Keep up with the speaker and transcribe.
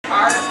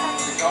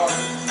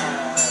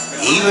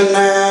Even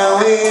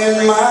now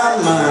in my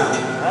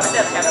mind,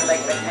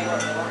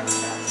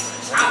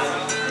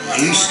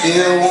 you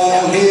still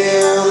want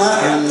him,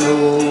 I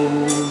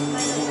know.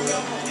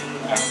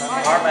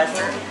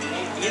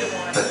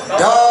 But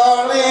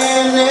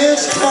darling,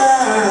 this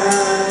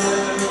time,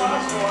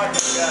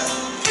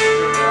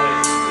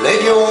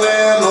 let your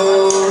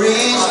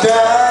memories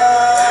die.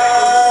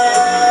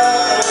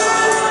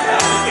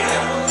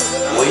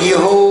 When you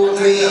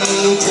hold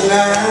me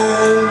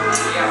tonight,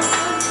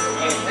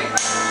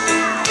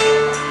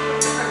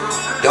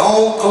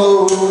 don't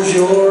close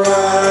your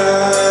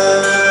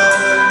eyes.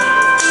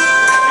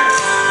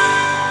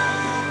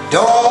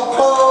 Don't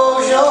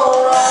close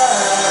your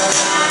eyes.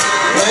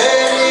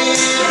 Let it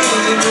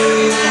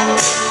be.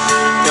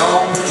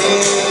 Don't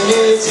pretend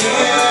it's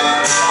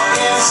here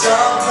in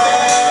some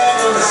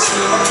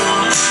fantasy.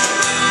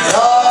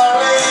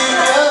 Darling,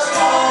 just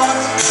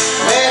once,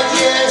 let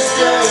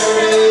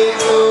yesterday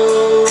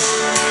go.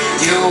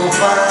 You'll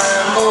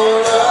find more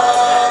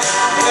love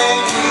than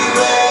you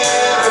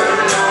ever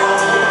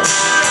know.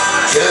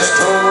 Just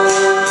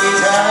hold me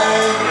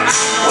tight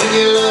when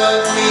you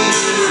love me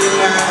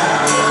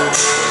tonight.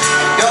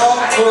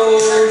 Don't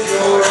close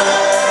your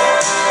eyes.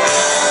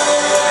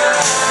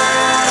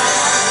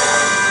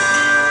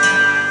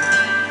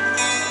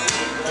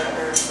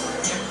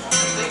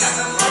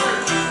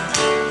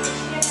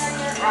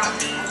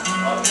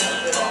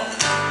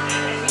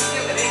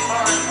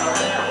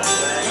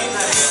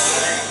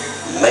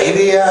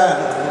 Maybe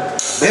I've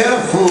been a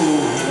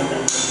fool,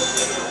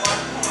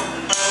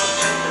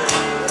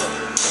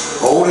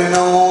 holding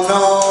on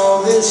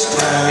all this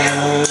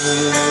time,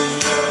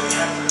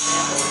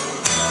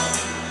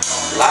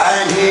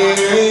 lying here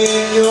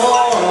in your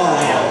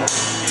arms,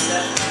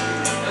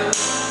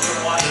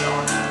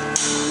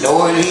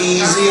 knowing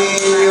he's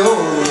in your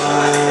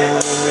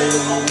mind.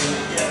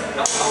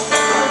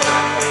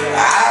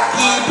 I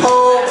keep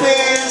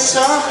hoping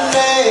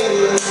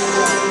someday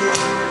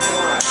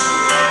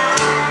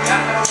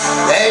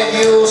that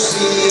you'll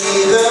see